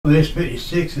Race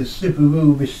 36 is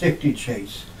Subaru restricted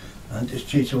chase, and this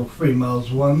chase over 3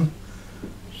 miles won.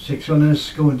 6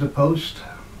 runners going to post,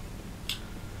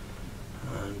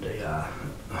 and they are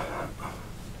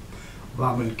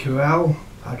Robin Corral,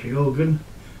 Patrick Hogan,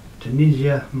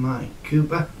 Tunisia Martin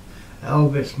Cooper,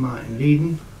 Elvis Martin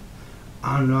Leeden,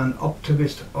 Anran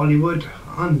Optimist Hollywood,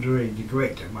 Andre the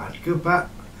Great Matt Cooper,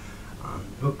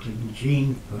 and Brooklyn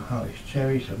Jean for Harris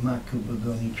Cherry. So Matt Cooper the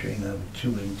only trainer with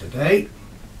 2 in today.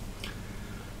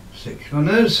 6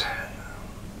 runners,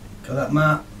 got that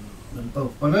Matt with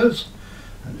both runners,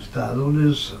 and the star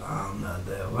loaders, and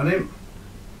they're running.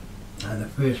 And the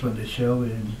first one to show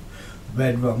is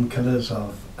red rum colours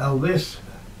of Elvis.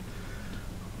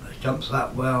 It jumps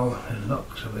that well, and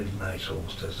looks a really nice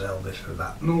horse, does Elvis, for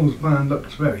that noseband,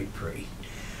 looks very pretty.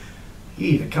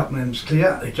 He's a couple of them's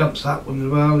clear, it jumps that one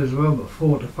as well, but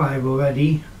 4 to 5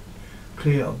 already.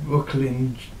 Clear of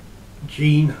Brooklyn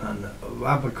Jean and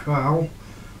Robert Crowell.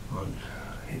 And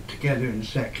hit together in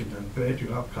second, and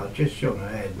Virgil Hopkins just showing her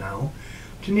head now.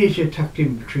 Tunisia tucked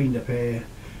in between the pair,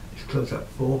 it's close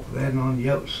up 4th. Then on the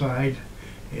outside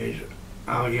is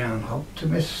Ariane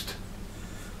Optimist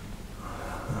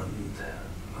and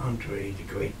Andre the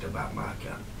Great, the back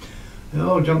marker. They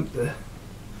all jumped the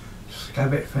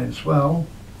scabbit fence well,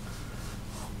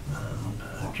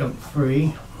 and jumped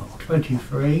 3 of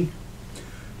 23.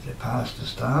 They passed the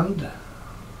stand.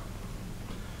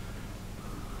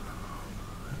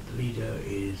 Leader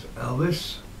is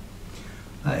Elvis.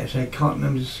 Like I say,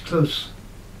 Cheltenham is close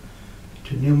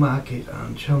to Newmarket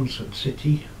and Chelmsford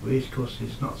City. Racecourse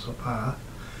is not so far,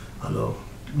 although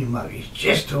Newmarket is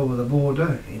just over the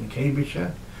border in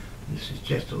Cambridgeshire. This is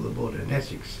just over the border in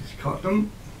Essex, it's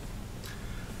Cheltenham.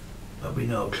 But we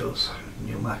know how close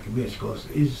Newmarket Racecourse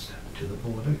is to the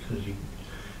border, because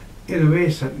in a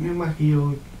race at Newmarket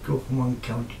you'll go from one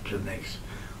county to the next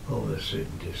over a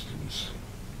certain distance.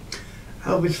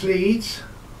 Elvis leads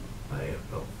by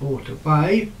about 4 to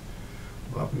 5,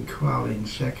 Robin Corral in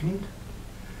second,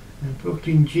 and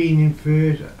Brooklyn Jean in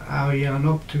third, Ariane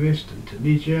Optimist and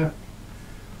Tunisia,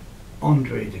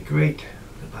 Andre the Great,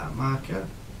 the back marker.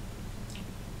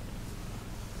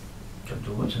 Jumped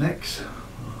over to next,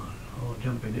 all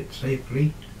jumping it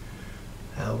safely.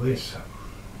 Elvis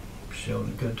showing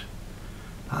a good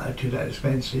attitude at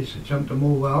expenses, jumped them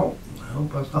all well. I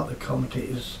hope that's not the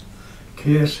commentator's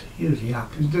curse. Usually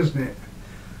happens, doesn't it?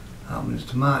 Happens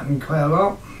to Martin quite a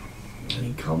lot, and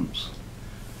he comes.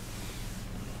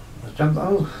 Let's jump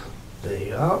out. There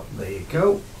you are, there you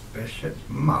go. Best shot,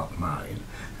 Martin.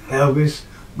 Elvis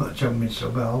not jumping so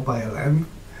well by a length.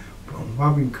 From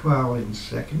Robin Corral in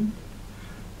second.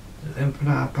 Then from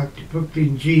our back to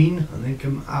Brooklyn Jean, and then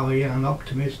come Ariane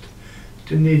Optimist,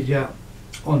 Tunisia,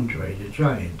 Andre the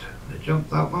Giant. They jumped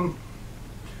that one.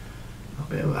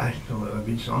 I don't know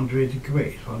whether it's Andre the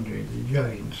Great, Andre the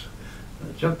Giant.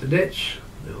 They jumped the ditch,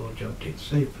 they all jumped it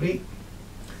safely.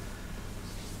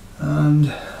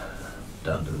 And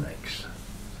down to the next.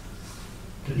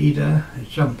 The leader is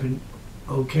jumping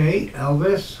okay,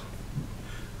 Elvis.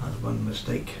 Had one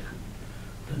mistake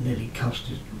that nearly cost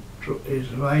his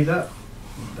rider.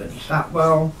 But he sat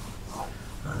well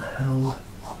and held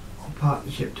the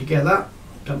partnership together.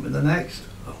 Jumping the next.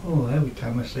 Oh, every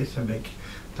time I say something,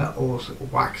 that horse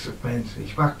whacks the fence.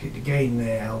 He's whacked it again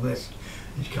there, Elvis.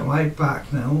 He's come right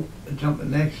back now,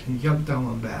 jumping next, and he jumped down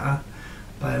one better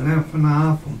by a length and a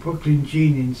half from Brooklyn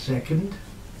Jean in second.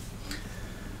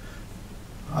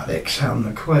 Alex having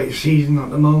a quiet season at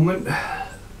the moment,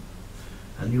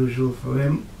 unusual for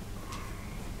him.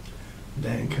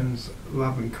 Then comes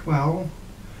Robin Quell,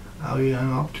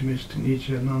 Ariane Optimist,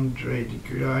 Tunisia and Andre the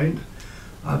Grind.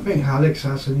 I think Alex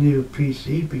has a new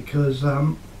PC because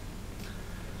I've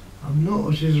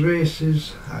noticed his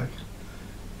races are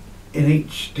in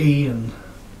HD and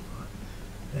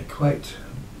they're quite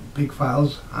big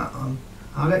files on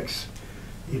Alex.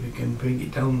 If you can bring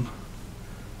it down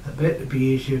a bit, it'd be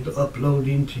easier to upload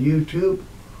into YouTube.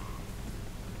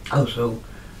 Also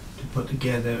to put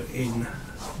together in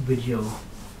video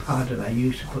pad that I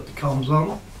use to put the comms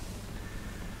on.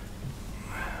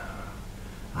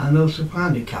 And also for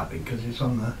handicapping, because it's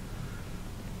on the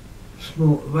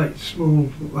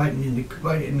right in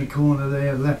the corner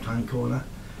there, left hand corner.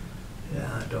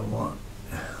 Yeah, I don't want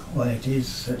what it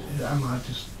is. I'm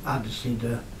hard to see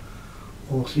the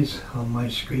horses on my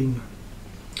screen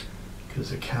because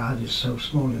the card is so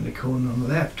small in the corner on the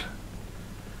left.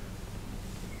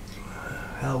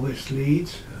 Elvis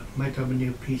leads, might have a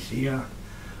new PC.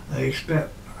 I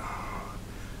expect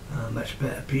a much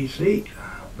better PC,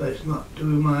 but it's not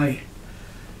doing my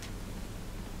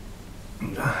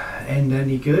end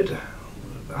any good.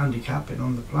 Handicapping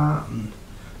on the plant and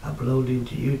uploading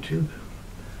to YouTube.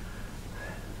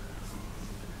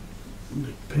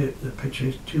 The picture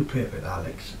is too perfect,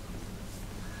 Alex.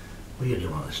 We only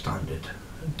want a standard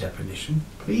definition,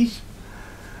 please.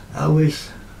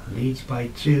 Elvis leads by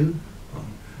 2,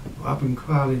 Robin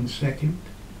Qual in 2nd,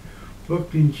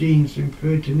 Brooklyn Jeans in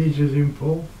 3rd, Tunisia's in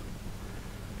 4th,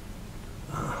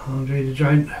 Andre the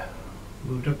Giant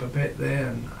moved up a bit there,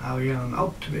 and Ariane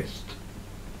Optimist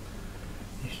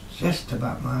is just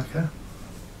about marker.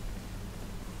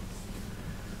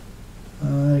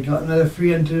 Got another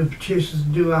 300 chases to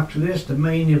do after this. The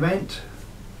main event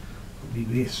will be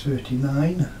race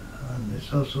 39, and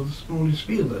it's also the smallest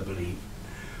field, I believe.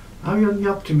 Ariane the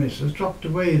Optimist has dropped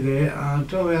away there. I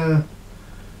don't know whether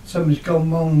something's gone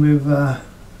wrong with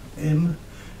him.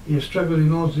 He's struggled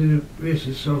in all the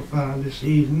races so far this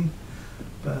season,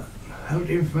 but out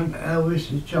in front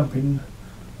Elvis is jumping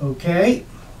okay.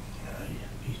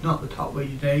 He's not the top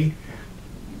weight today.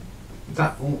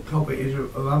 That top weight is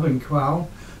Robin Qual.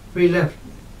 3 left,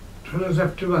 12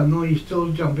 left to run. No, he's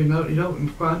still jumping out. He's out in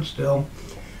front still.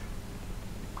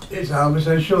 It's Elvis.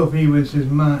 I'm sure if he wins his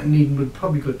Martin Eden would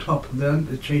probably go top of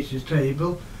the chases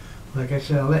table. Like I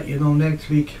said, I'll let you know next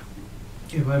week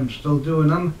if I'm still doing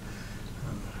them.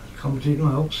 Commentating,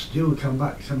 I hope Stu will come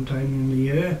back sometime in the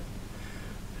year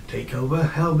to take over.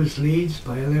 Elvis leads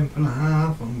by a length and a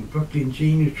half on Brooklyn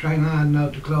Jean, who's trying hard now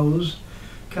to close.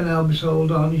 Can Elvis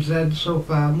hold on? He's led so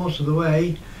far most of the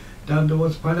way down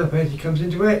towards the final phase. He comes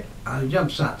into it and he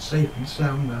jumps that safe and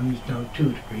sound, and he's now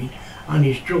 2 to 3 and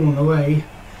he's drawn away.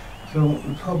 So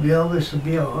probably Elvis will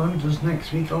be out on us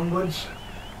next week onwards.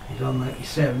 He's on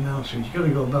 97 now, so he's going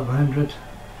to go above 100.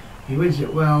 He wins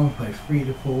it well by 3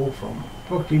 to 4 from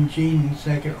Brooklyn Jean in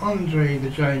 2nd. Andre the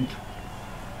Giant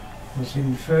was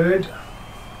in 3rd.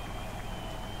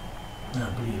 I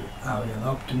believe Ariane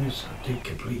Optimist did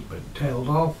complete but tailed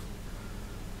off.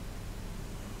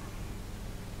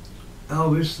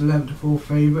 Elvis, the 11 to 4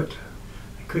 favourite.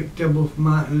 A quick double for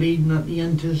Martin leading at the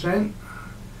intercent.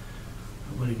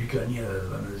 What have you got any other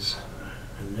runners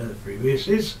in the other 3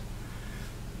 races?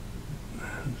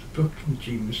 Brooklyn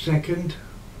Jean was 2nd.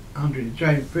 Andre the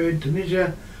Giant 3rd,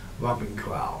 Tunisia, Robin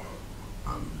Qual.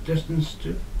 And the distance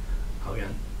to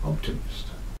Ariane Optimist.